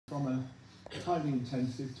from a highly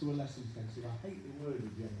intensive to a less intensive. I hate the word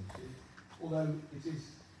regenerative, although it is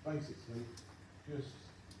basically just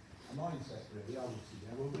a mindset really, I would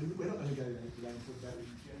suggest. Well, we're not going to go there today and talk about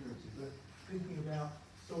regenerative, but thinking about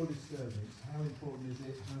soil disturbance, how important is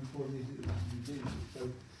it, that we can reduce it?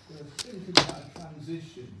 So we're thinking about a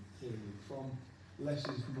transition period from less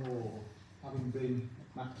is more, having been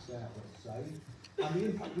maxed out, let's say, and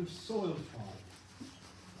the impact of soil type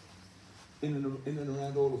in and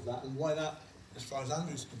around all of that, and why that, as far as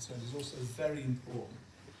Andrew's concerned, is also very important.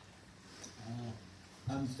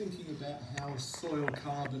 And thinking about how soil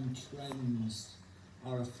carbon trends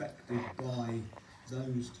are affected by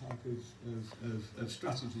those type of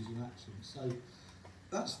strategies and actions. So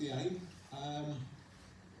that's the aim.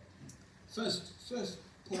 First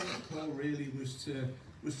point of call really was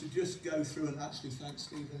to just go through and actually thank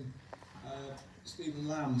Stephen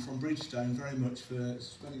Lamb from Bridgestone very much for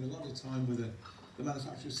spending a lot of time with the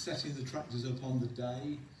manufacturers setting the tractors up on the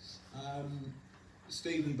day.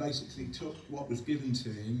 Stephen basically took what was given to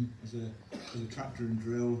him as a tractor and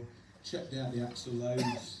drill, checked out the axle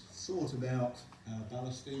loads, thought about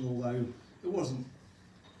ballasting, although there wasn't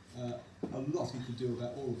a lot he could do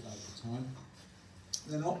about all of that at the time.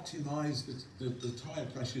 Then optimised the tyre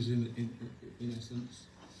pressures in essence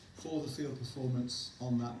for the field performance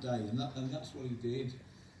on that day, and that's what he did.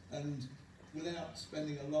 And without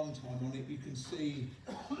spending a long time on it, you can see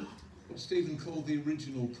what Stephen called the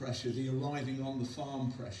original pressure, the arriving on the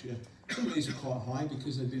farm pressure. Some of these are quite high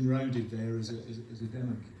because they've been loaded there as a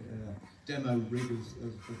demo rig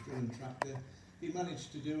of drill and tractor. He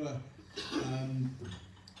managed to do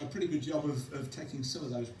a pretty good job of taking some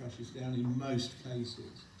of those pressures down in most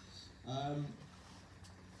cases.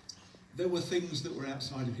 There were things that were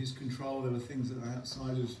outside of his control, there were things that were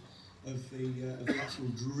outside of the actual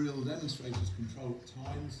drill demonstrator's control at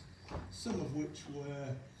times, some of which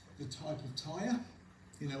were the type of tyre,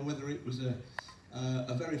 whether it was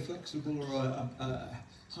a very flexible or a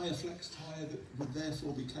higher flex tyre that would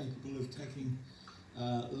therefore be capable of taking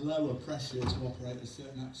lower pressure to operate a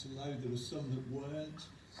certain axle load. There were some that weren't,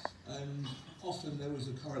 and often there was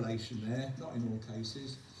a correlation there, not in all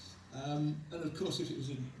cases. And of course, if it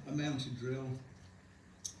was a mounted drill,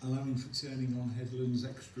 allowing for turning on headlands,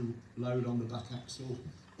 extra load on the back axle,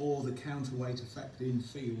 or the counterweight effect in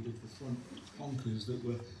field of the front honkers that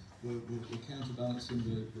were counterbalancing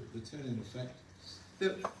the turning effect.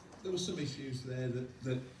 There were some issues there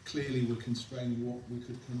that clearly were constraining what we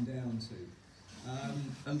could come down to.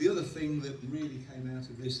 And the other thing that really came out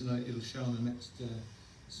of this, and it'll show on the next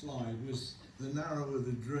slide, was the narrower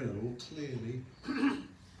the drill, clearly,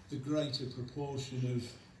 the greater proportion of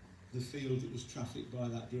the field that was trafficked by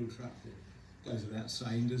that drill tractor. Goes without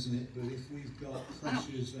saying, doesn't it? But if we've got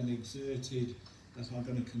pressures then exerted that are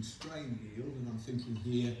going to constrain yield, and I'm thinking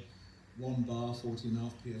here 1 bar,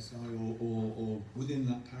 14.5 psi, or within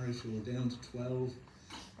that parish, or down to 12,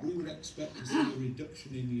 we would expect to see a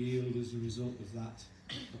reduction in yield as a result of that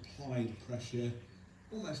applied pressure,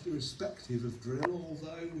 almost irrespective of drill,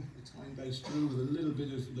 although a time-based drill with a little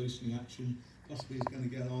bit of loosening action possibly is going to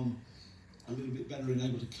get on a little bit better and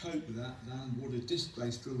able to cope with that than would a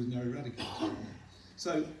disc-based drill with no eradicator on it.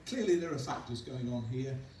 So clearly there are factors going on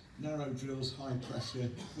here. Narrow drills, high pressure,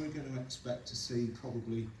 we're going to expect to see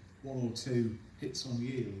probably 1 or 2 hits on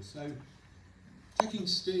yield. So taking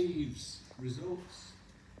Steve's results,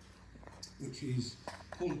 which is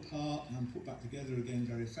pulled apart and put back together again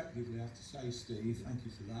very effectively, I have to say, Steve, thank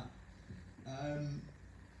you for that.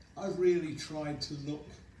 I've really tried to look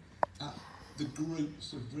at the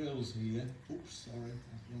groups of drills here. Oops, sorry,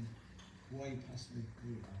 I've gone way past me.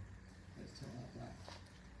 Here we go. Let's take that back.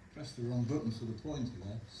 Pressed the wrong button for the pointer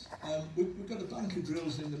there. We've got a bank of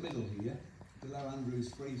drills in the middle here, below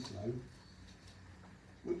Andrew's free flow,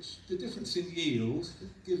 which the difference in yield,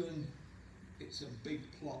 given it's a big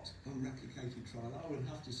plot unreplicated trial, I would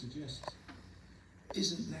have to suggest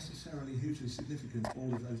isn't necessarily hugely significant,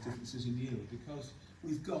 all of those differences in yield, because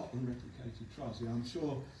we've got unreplicated trials here. I'm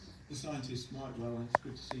sure the scientists might well, it's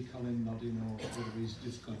good to see Colin nodding, or whether he's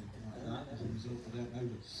just going like that as a result, I don't know.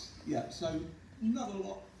 But yeah, so not a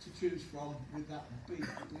lot to choose from with that big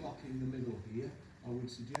block in the middle here, I would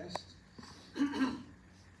suggest.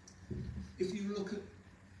 If you look at,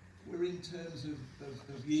 we're in terms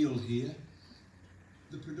of yield here,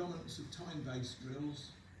 the predominance of time-based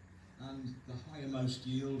drills and the higher-most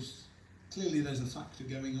yields, clearly there's a factor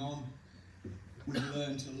going on. We've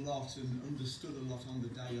learned a lot and understood a lot on the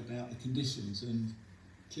day about the conditions, and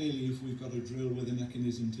clearly if we've got a drill with a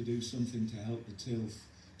mechanism to do something to help the tilth,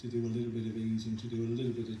 to do a little bit of easing, to do a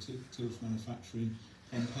little bit of tilth manufacturing,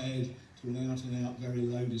 compared to an out-and-out very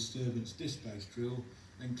low disturbance disc-based drill,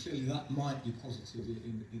 then clearly that might be positive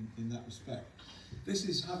in that respect. This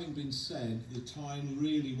is, having been said, the tine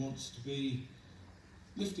really wants to be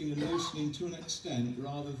lifting and loosening to an extent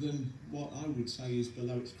rather than what I would say is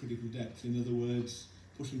below its critical depth. In other words,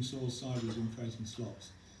 pushing soil sideways and creating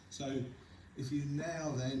slots. So if you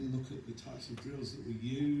now then look at the types of drills that we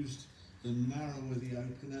used, the narrower the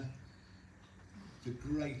opener, the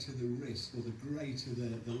greater the risk, or the greater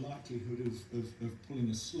the likelihood of pulling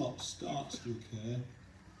a slot starts to occur,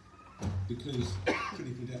 because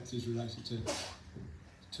critical depth is related to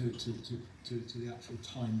the actual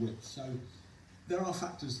tine width. So there are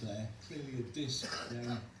factors there. Clearly a disc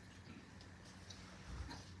then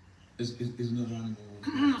is another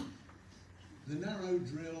animal. The narrow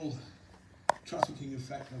drill trafficking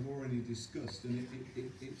effect I've already discussed, and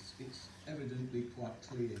it's evidently quite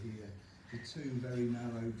clear here. The two very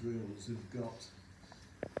narrow drills have got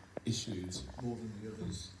issues more than the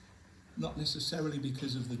others. Not necessarily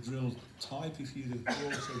because of the drill type. If you'd have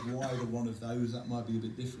brought a wider one of those, that might be a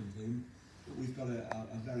bit different in. But we've got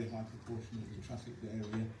a very high proportion of the trafficked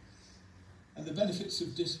area. And the benefits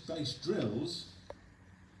of disc-based drills,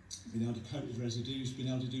 being able to cope with residues, being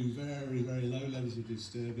able to do very, very low levels of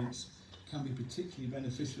disturbance, can be particularly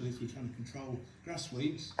beneficial if we're trying to control grass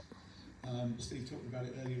weeds. Steve talked about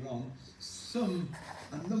it earlier on.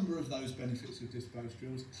 A number of those benefits of disc-based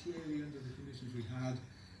drills, clearly under the conditions we had,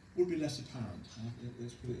 would be less apparent.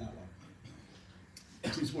 Let's put it that way.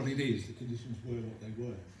 It is what it is. The conditions were what they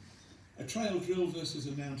were. A trail drill versus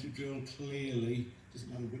a mounted drill, clearly,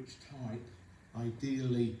 doesn't matter which type,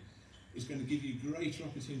 ideally is going to give you greater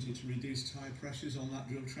opportunity to reduce tyre pressures on that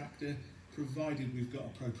drill tractor, provided we've got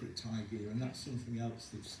appropriate tyre gear, and that's something else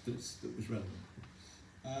that was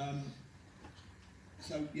relevant.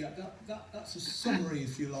 So yeah, that's a summary,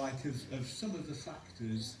 if you like, of some of the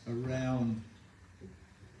factors around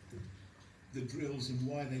the drills and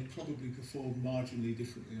why they probably perform marginally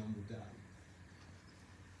differently on the day.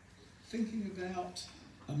 Thinking about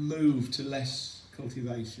a move to less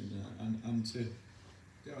cultivation and to,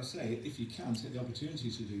 dare I say it, if you can, take the opportunity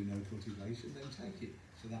to do no cultivation, then take it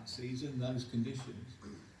for that season, those conditions.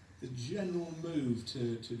 The general move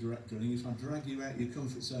to direct drilling, if I drag you out your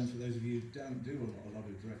comfort zone, for those of you who don't do a lot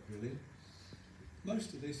of direct drilling,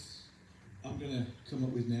 most of this I'm going to come up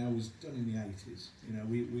with now was done in the 80s. You know,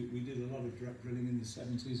 we did a lot of direct drilling in the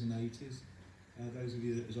 70s and 80s. Those of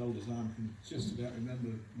you that are as old as I am can just about remember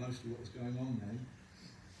most of what was going on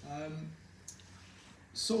then.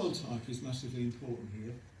 Soil type is massively important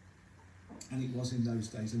here, and it was in those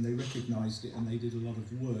days, and they recognised it and they did a lot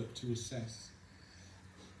of work to assess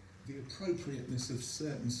the appropriateness of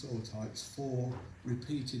certain soil types for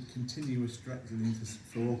repeated continuous direct drilling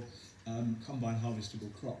for combine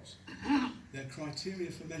harvestable crops. Their criteria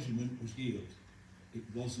for measurement was yield. It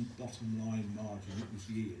wasn't bottom line margin, it was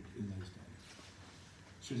yield in those days.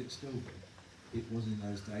 Should it still be? It was in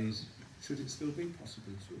those days. Should it still be?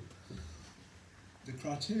 Possibly should. The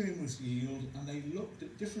criterion was yield, and they looked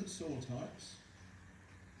at different soil types,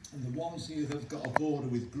 and the ones here that have got a border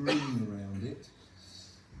with green around it,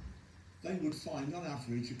 they would find on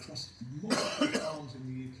average across multiple farms in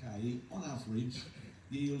the UK, on average,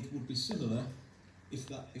 yield would be similar if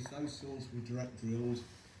those soils were direct drilled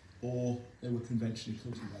or they were conventionally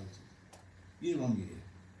cultivated, year on year.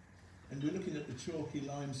 And we're looking at the chalky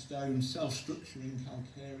limestone, self-structuring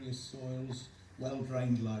calcareous soils,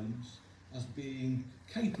 well-drained loams, as being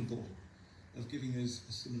capable of giving us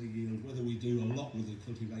a similar yield, whether we do a lot with the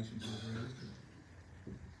cultivation or very little.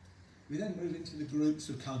 We then move into the groups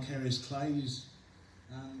of calcareous clays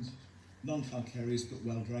and non-calcareous but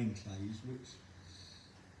well-drained clays, which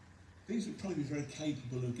these would probably be very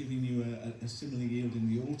capable of giving you a similar yield in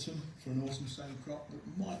the autumn for an autumn sown crop, but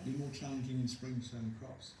might be more challenging in spring sown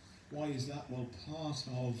crops. Why is that? Well, part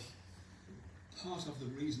of the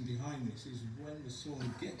reason behind this is when the soil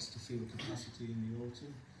gets to field capacity in the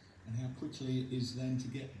autumn, and how quickly it is then to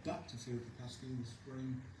get back to field capacity in the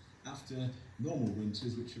spring after normal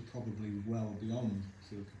winters, which are probably well beyond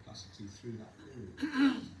field capacity through that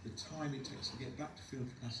period. The time it takes to get back to field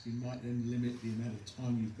capacity might then limit the amount of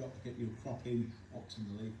time you've got to get your crop in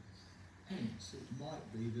optimally. Hence, it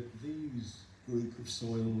might be that these group of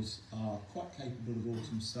soils are quite capable of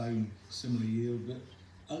autumn sown, similar yield, but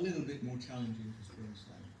a little bit more challenging for spring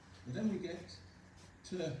sown. And then we get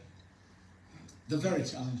to the very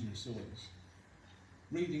challenging soils.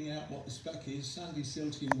 Reading out what the spec is: sandy,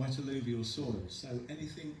 silty and wet alluvial soils. So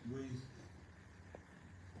anything with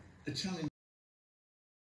a challenge